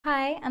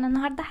هاي، انا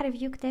النهارده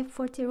هريفيو كتاب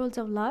 40 rules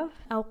of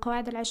love او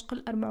قواعد العشق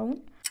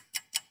الأربعون.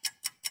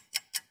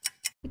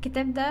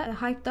 الكتاب ده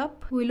هايب توب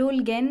وله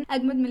لجان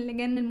اجمد من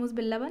لجان الموز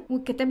باللبن،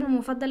 والكتاب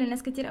المفضل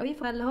لناس كتير قوي،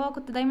 فاللي هو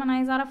كنت دايما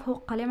عايزه اعرف هو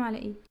قلم على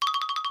ايه.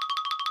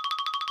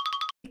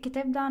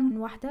 الكتاب ده عن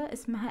واحدة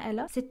اسمها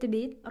آلا، ست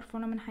بيت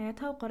قرفانة من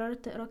حياتها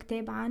وقررت تقرا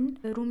كتاب عن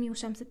رومي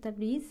وشمس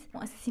التبريز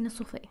مؤسسين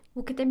الصوفية.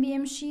 والكتاب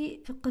بيمشي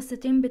في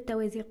قصتين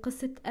بالتوازي،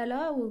 قصة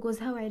آلا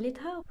وجوزها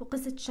وعيلتها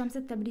وقصة شمس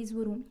التبريز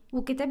ورومي.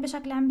 والكتاب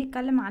بشكل عام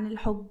بيتكلم عن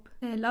الحب.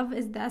 Love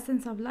is the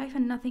essence of life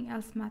and nothing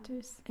else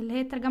matters، اللي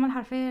هي الترجمة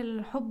الحرفية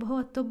للحب هو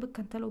الطب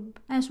الكنتالوب.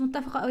 انا مش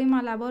متفقة قوي مع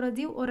العبارة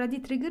دي واوريدي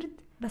تريجرد،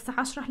 بس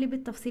هشرح ليه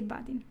بالتفصيل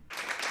بعدين.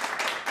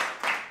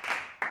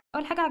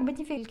 اول حاجه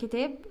عجبتني في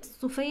الكتاب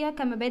الصوفيه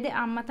كمبادئ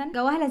عامه،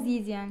 جواها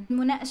لذيذ، يعني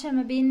المناقشه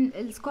ما بين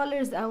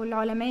السكولرز او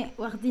العلماء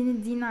واخدين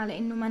الدين على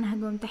انه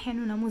منهج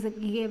وامتحان ونموذج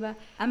اجابه،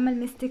 اما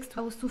الميستكس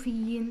او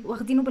الصوفيين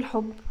واخدينه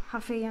بالحب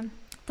حرفيا.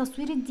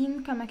 تصوير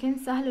الدين كمكان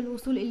سهل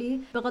الوصول اليه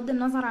بغض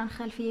النظر عن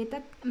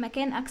خلفيتك،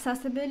 مكان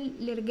اكسسبل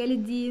لرجال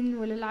الدين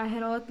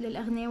وللعاهرات،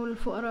 للاغنياء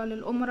وللفقراء،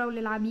 للامراء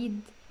وللعبيد.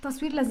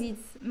 تصوير لذيذ،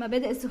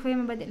 مبادئ الصوفيه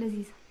مبادئ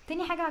لذيذه.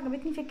 تاني حاجه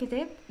عجبتني في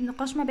الكتاب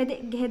نقاش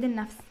مبادئ جهاد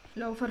النفس.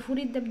 لو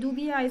فرفوري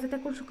الدبدوبي عايزه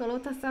تاكل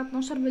شوكولاته الساعه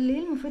 12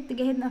 بالليل المفروض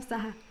تجاهد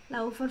نفسها،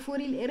 لو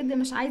فرفوري القرد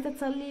مش عايزه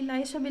تصلي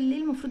العشاء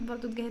بالليل المفروض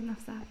برضو تجاهد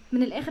نفسها.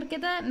 من الاخر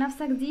كده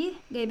نفسك دي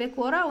جايباك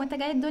ورا وانت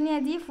جاي الدنيا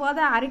دي في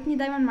وضع عارفني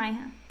دايما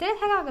معاها. تالت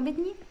حاجه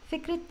عجبتني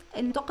فكره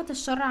ان طاقه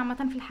الشر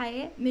عامه في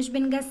الحياه مش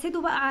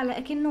بنجسده بقى على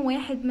اكنه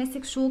واحد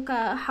ماسك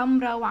شوكه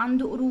حمراء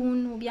وعنده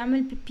قرون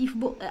وبيعمل بيبي في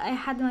بق اي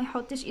حد ما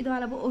يحطش ايده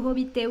على بقه وهو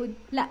بيتاود،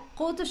 لا،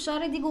 قوه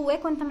الشر دي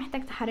جواك وانت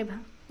محتاج تحاربها.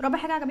 رابع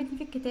حاجه عجبتني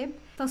في الكتاب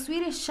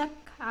تصوير الشك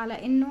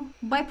على انه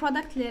باي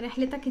برودكت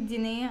لرحلتك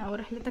الدينيه او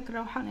رحلتك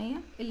الروحانيه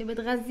اللي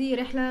بتغذي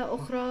رحله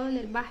اخرى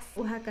للبحث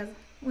وهكذا.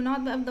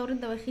 ونقعد بقى في دوره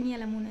دواخين يا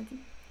لمونه دي.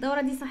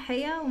 الدوره دي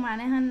صحيه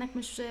ومعناها انك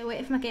مش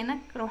واقف مكانك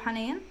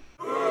روحانيا.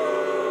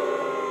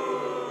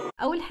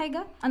 اول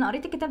حاجه انا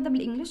قريت الكتاب ده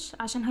بالانجلش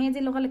عشان هي دي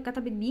اللغه اللي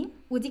اتكتبت بيه،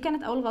 ودي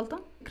كانت اول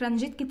غلطه.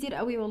 كرنجيت كتير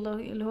قوي والله،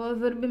 اللي هو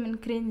فيرب من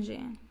كرنج،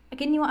 يعني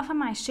اكني واقفه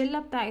مع الشله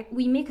بتاعت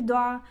وي ميك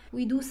دعاء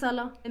وي دو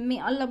صلاه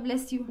مي الله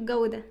بليس يو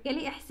الجو ده.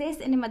 جالي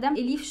احساس ان مدام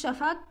اليف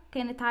شفاك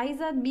كانت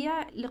عايزه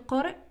تبيع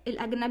للقارئ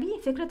الاجنبي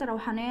فكره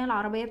الروحانيه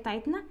العربيه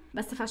بتاعتنا،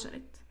 بس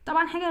فشلت.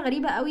 طبعا حاجه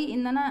غريبه قوي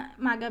ان انا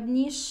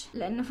معجبنيش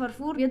لان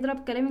فرفور بيضرب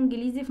كلام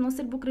انجليزي في نص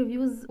البوك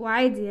ريفيوز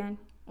وعادي، يعني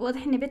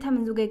واضح ان بيتها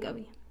من زجاج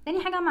قوي. تاني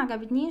حاجه ما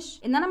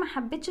عجبتنيش ان انا ما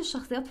حبيتش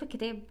الشخصيات في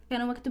الكتاب،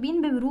 كانوا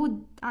مكتوبين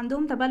ببرود،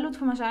 عندهم تبلد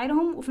في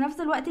مشاعرهم وفي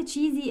نفس الوقت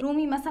تشيزي.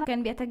 رومي مثلا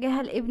كان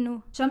بيتجاهل ابنه،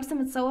 شمس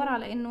متصور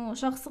على انه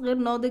شخص غير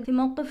ناضج. في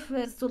موقف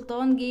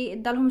السلطان جه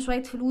ادالهم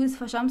شويه فلوس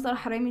فشمس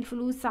راح رامي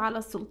الفلوس على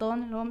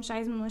السلطان اللي هو مش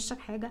عايز من وشك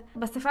حاجه،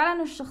 بس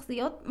فعلا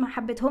الشخصيات ما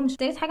حبيتهمش.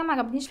 تالت حاجه ما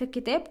عجبتنيش في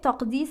الكتاب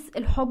تقديس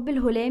الحب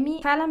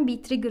الهلامي، فعلا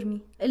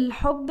بيتريجرني.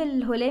 الحب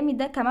الهلامي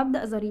ده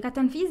كمبدا ظريف،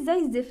 كتنفيذ زي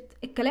الزفت.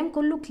 الكلام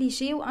كله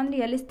كليشيه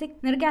وانرياليستيك.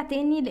 نرجع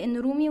تاني لان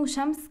رومي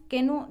وشمس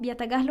كانوا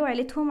بيتجاهلوا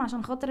عيلتهم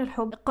عشان خاطر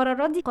الحب.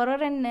 القرارات دي،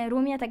 قرار ان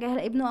رومي يتجاهل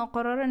ابنه او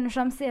قرار ان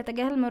شمس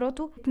يتجاهل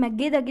مراته،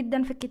 متمجده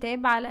جدا في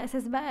الكتاب على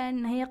اساس بقى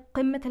ان هي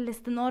قمه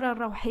الاستناره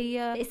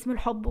الروحيه باسم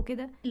الحب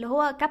وكده، اللي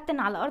هو كابتن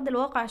على ارض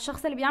الواقع.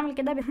 الشخص اللي بيعمل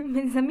كده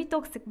بنسميه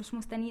توكسيك مش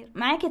مستنير.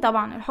 معاكي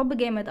طبعا الحب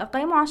جامد،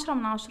 اقيمه 10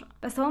 من 10،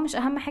 بس هو مش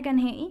اهم حاجه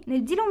نهائي.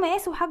 نديله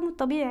مقاسه وحجمه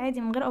الطبيعي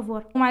عادي من غير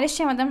افوار. ومعلش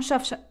يا مدام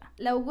شفشق،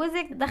 لو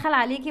جوزك دخل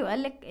عليكي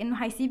وقالك انه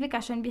هيسيبك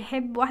عشان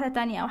بيحب واحده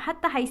تانية او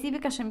حتى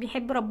هيسيبك عشان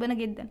بيحب ربنا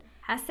جدا،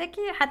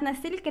 حاساكي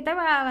هتنسلي الكتاب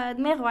على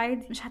دماغه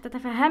عادي، مش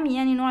هتتفهمي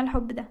يعني نوع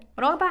الحب ده.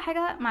 رابع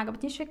حاجه ما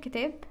عجبتنيش في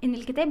الكتاب ان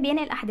الكتاب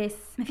بينقل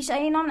احداث، مفيش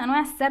اي نوع من انواع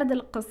السرد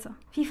للقصه.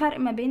 في فرق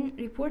ما بين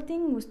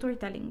ريبورتنج وستوري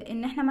تيلينج.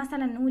 ان احنا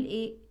مثلا نقول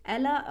ايه،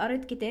 آلا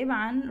قرت كتاب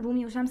عن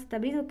رومي وشمس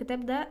التبريز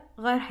والكتاب ده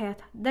غير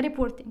حياتها، ده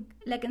ريبورتنج.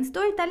 لكن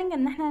ستوري تيلينج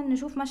ان احنا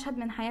نشوف مشهد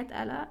من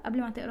حياه آلا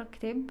قبل ما تقرا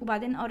الكتاب،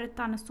 وبعدين قرت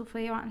عن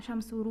الصوفيه وعن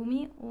شمس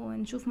ورومي،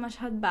 ونشوف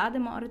مشهد بعد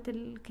ما قرت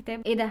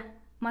الكتاب، ايه ده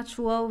ماتش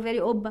واو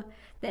فيري اوبا،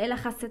 ده آلا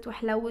خست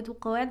وحلوت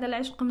وقواعد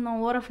العشق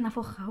منوره في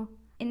نفخها اهو.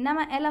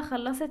 انما آلا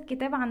خلصت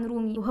كتاب عن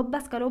رومي وهوبا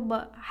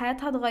سكالوبا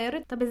حياتها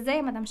اتغيرت. طب ازاي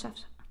يا مدام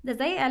شفشة؟ ده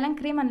زي اعلان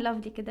كريم اند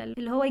لافلي كده،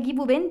 اللي هو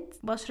يجيبوا بنت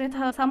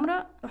بشرتها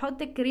سمراء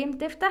تحط الكريم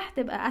تفتح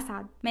تبقى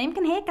اسعد. ما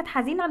يمكن هي كانت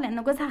حزينه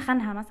لان جوزها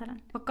خانها مثلا.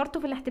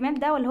 فكرتوا في الاحتمال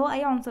ده ولا هو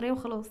اي عنصريه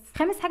وخلاص؟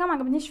 خامس حاجه ما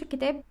عجبتنيش في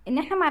الكتاب ان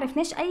احنا ما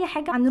عرفناش اي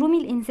حاجه عن رومي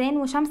الانسان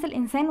وشمس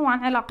الانسان وعن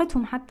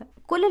علاقتهم. حتى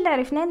كل اللي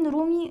عرفناه ان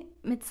رومي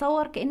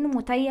متصور كانه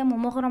متيم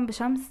ومغرم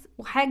بشمس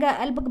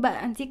وحاجه قلبك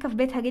بقى انتيكه في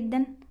بيتها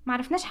جدا. ما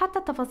عرفناش حتى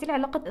تفاصيل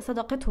علاقه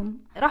صداقتهم.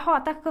 راحوا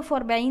اعتكفوا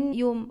 40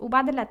 يوم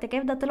وبعد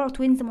الاعتكاف ده طلعوا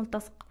توينز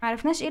ملتصق. ما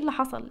عرفناش ايه اللي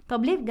حصل.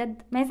 طب ليه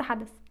بجد؟ ماذا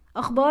حدث؟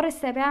 اخبار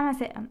 7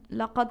 مساء،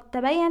 لقد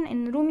تبين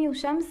ان رومي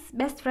وشمس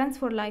best friends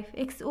for life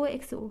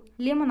XOXO.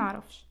 ليه ما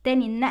نعرفش.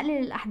 تاني، النقل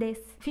للاحداث،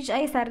 مفيش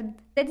اي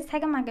سرد. سادس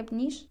حاجه ما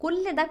عجبنيش،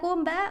 كل ده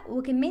كوم بقى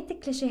وكميه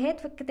الكليشيهات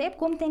في الكتاب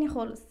كوم تاني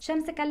خالص.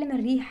 شمس كلم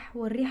الريح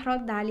والريح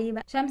رد عليه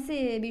بقى، شمس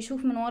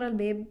بيشوف من ورا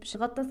الباب،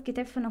 غطس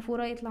كتاب في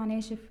نافوره يطلع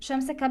ناشف،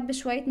 شمس كب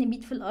شويه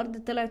نبيت في الارض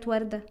طلعت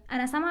ورده.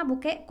 انا سامعه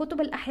بكاء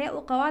كتب الاحياء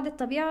وقواعد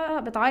الطبيعه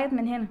بتعيط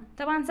من هنا.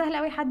 طبعا سهل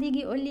قوي حد يجي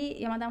يقول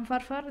لي يا مدام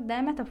فرفر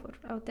ده ميتافور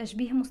او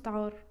تشبيه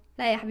مستعار.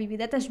 لا يا حبيبي،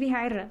 ده تشبيه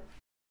عرة.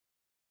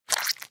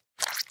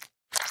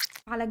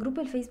 على جروب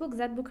الفيسبوك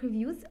ذات بوك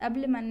ريفيوز،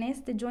 قبل ما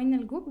الناس تجوين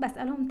الجروب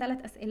بسألهم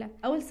 3 أسئلة.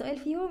 أول سؤال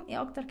فيهم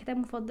ايه أكتر كتاب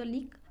مفضل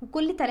ليك،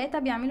 وكل 3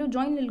 بيعملوا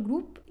جوين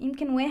للجروب.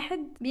 يمكن واحد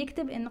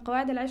بيكتب إن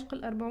قواعد العشق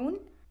الأربعون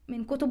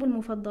من كتبه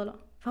المفضلة،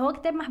 فهو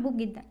كتاب محبوب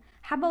جدا.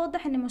 حابة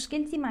اوضح ان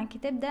مشكلتي مع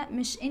الكتاب ده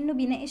مش انه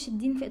بيناقش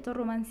الدين في اطار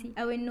رومانسي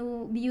او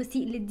انه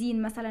بيسيء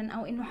للدين مثلا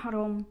او انه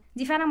حرام.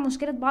 دي فعلا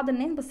مشكلة بعض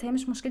الناس بس هي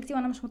مش مشكلتي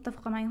وانا مش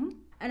متفقة معاهم.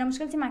 انا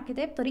مشكلتي مع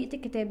الكتاب طريقة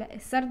الكتابة،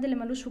 السرد اللي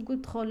ملوش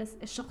وجود خالص،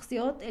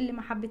 الشخصيات اللي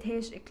ما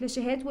حبتهاش،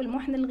 الكليشيهات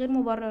والمحن الغير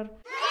مبرر.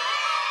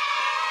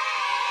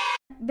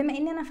 بما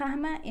ان انا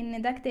فاهمه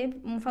ان ده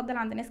كتاب مفضل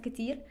عند ناس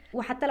كتير،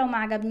 وحتى لو ما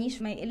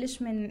عجبنيش ما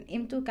يقلش من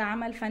قيمته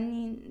كعمل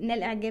فني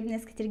نال اعجاب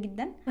ناس كتير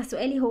جدا،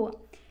 فسؤالي هو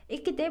ايه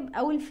الكتاب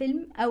او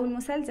الفيلم او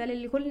المسلسل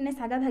اللي كل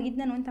الناس عجبها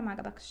جدا وانت ما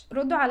عجبكش؟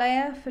 ردوا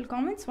عليا في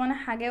الكومنتس وانا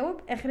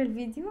هجاوب اخر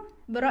الفيديو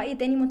برأي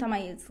تاني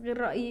متميز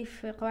غير رأيي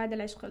في قواعد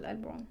العشق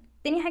الأربعون.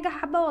 تاني حاجة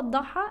حابة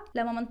اوضحها،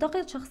 لما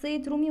بنتقد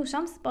شخصية رومي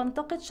وشمس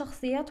بنتقد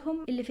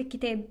شخصياتهم اللي في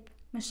الكتاب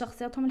مش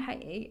شخصياتهم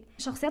الحقيقية.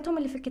 شخصياتهم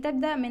اللي في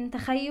الكتاب ده من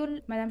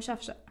تخيل مدام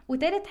شفشق.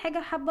 وتالت حاجة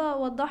حابة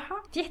اوضحها،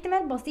 في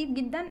احتمال بسيط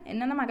جدا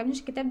ان انا ما عجبنيش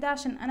الكتاب ده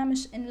عشان انا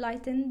مش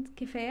enlightened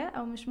كفاية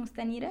او مش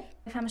مستنيرة،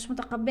 فمش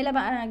متقبلة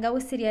بقى جو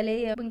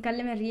السريالية،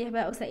 بنكلم الريح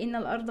بقى وسقينا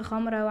الارض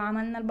خمرة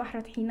وعملنا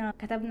البحر طحينة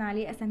كتبنا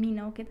عليه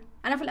اسامينا وكده.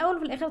 انا في الاول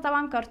وفي الاخر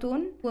طبعا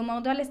كرتون،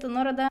 وموضوع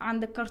الاستنارة ده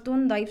عند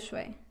الكرتون ضعيف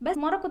شوية. بس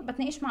مرة كنت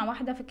بتناقش مع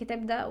واحدة في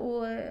الكتاب ده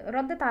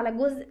وردت على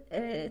جزء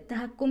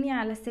تهكمي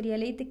على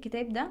سريالية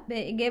الكتاب ده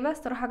بإجابة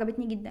الصراحة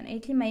عجبتني جدا.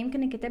 قالت لي ما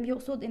يمكن الكتاب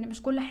يقصد ان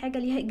مش كل حاجة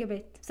ليها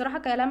اجابات. بصراحة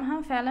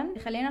كلامها فعلا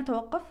خلينا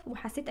اتوقف،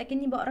 وحسيت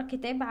اكني بقرا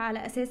الكتاب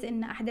على اساس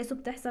ان احداثه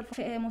بتحصل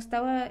في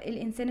مستوى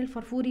الانسان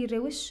الفرفوري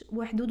الروش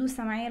وحدوده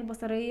السمعية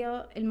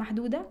البصرية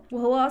المحدودة،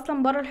 وهو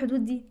اصلا بره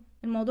الحدود دي،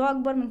 الموضوع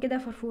اكبر من كده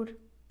فرفور.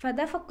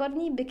 فده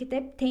فكرني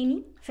بكتاب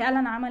تاني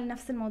فعلا عمل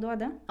نفس الموضوع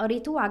ده،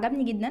 قريته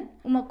وعجبني جدا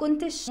وما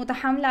كنتش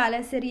متحاملة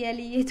على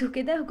سرياليته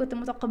كده وكنت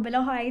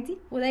متقبلاها عادي،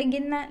 وده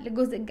يجينا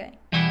للجزء الجاي.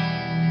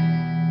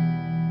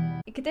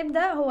 الكتاب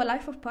ده هو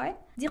Life of Pi.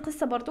 دي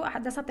قصة برضو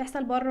أحداثها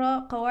بتحصل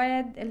بره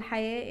قواعد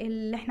الحياة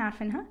اللي احنا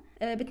عارفينها،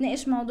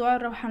 بتناقش موضوع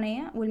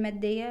الروحانية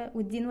والمادية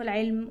والدين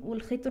والعلم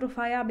والخيط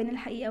الرفيع بين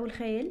الحقيقة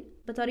والخيال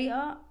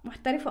بطريقة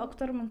محترفة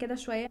أكتر من كده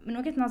شوية من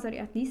وجهة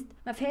نظري اتليست.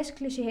 ما فيهاش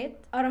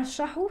كليشيهات،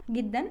 أرشحه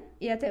جدا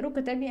يا تقروا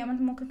كتاب يا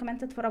ممكن كمان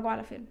تتفرجوا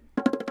على فيلم.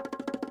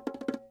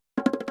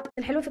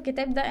 الحلو في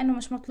الكتاب ده انه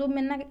مش مطلوب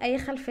منك اي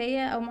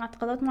خلفية او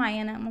معتقدات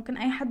معينة، ممكن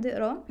اي حد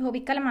يقراه. هو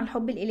بيتكلم عن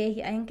الحب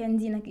الالهي ايا كان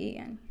دينك ايه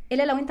يعني،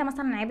 الا لو انت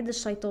مثلا عابد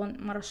الشيطان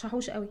ما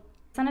رشحوش قوي.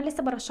 بس انا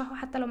لسه برشحه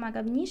حتى لو ما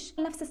عجبنيش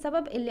لنفس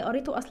السبب اللي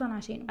قريته اصلا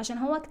عشان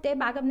هو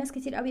كتاب عجب ناس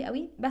كتير قوي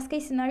قوي. بس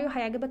كيس سيناريو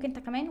هيعجبك انت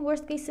كمان،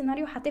 ورست كيس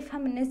سيناريو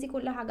هتفهم الناس دي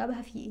كلها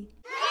عجبها فيه ايه.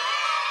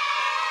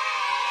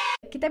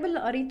 الكتاب اللي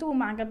قريته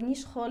وما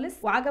عجبنيش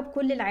خالص وعجب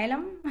كل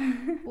العالم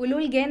وله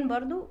الجان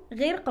برضو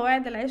غير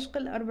قواعد العشق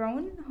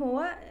الأربعون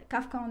هو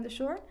كافكا on the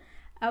shore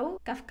او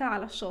كافكا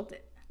على الشاطئ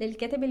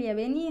للكاتب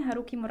الياباني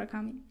هاروكي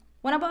موراكامي.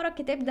 وانا بقرا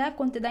الكتاب ده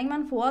كنت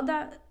دايما في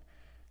وضع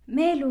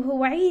ماله،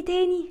 هو عيه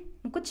تاني؟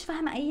 ما كنتش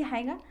فاهمه اي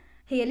حاجه.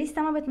 هي ليه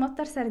السما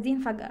بتمطر سردين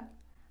فجاه؟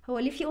 هو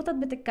ليه في قطط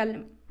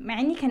بتتكلم؟ مع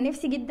اني كان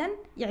نفسي جدا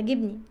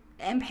يعجبني.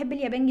 انا بحب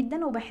اليابان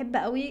جدا وبحب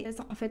قوي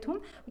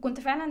ثقافتهم، وكنت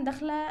فعلا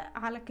داخله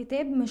على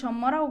كتاب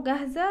مشمره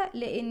وجاهزه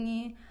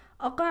لاني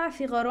اقع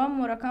في غرام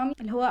موراكامي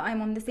اللي هو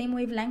I'm on the same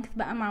wavelength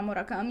بقى مع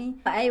موراكامي.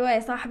 ايوه يا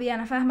صاحبي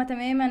انا فاهمه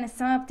تماما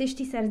السما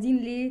بتشتي سردين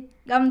ليه،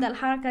 جامده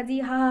الحركه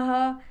دي، ها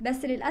ها ها.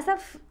 بس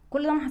للاسف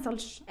كل ده ما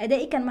حصلش.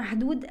 ادائي كان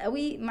محدود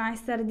قوي مع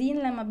السردين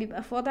لما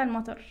بيبقى في وضع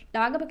المطر.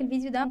 لو عجبك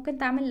الفيديو ده ممكن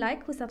تعمل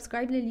لايك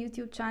وسبسكرايب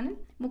لليوتيوب شانل،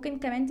 ممكن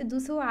كمان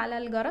تدوسوا على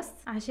الجرس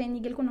عشان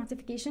يجيلكم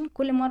نوتيفيكيشن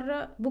كل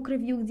مره بوك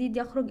ريفيو جديد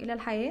يخرج الى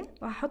الحياه.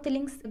 وهحط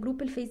لينكس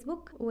جروب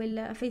الفيسبوك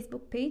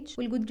والفيسبوك بيج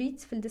والجود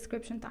ريدز في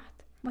الديسكريبشن تحت.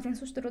 ما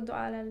تنسوش تردوا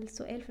على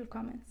السؤال في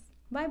الكومنتس.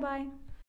 باي باي.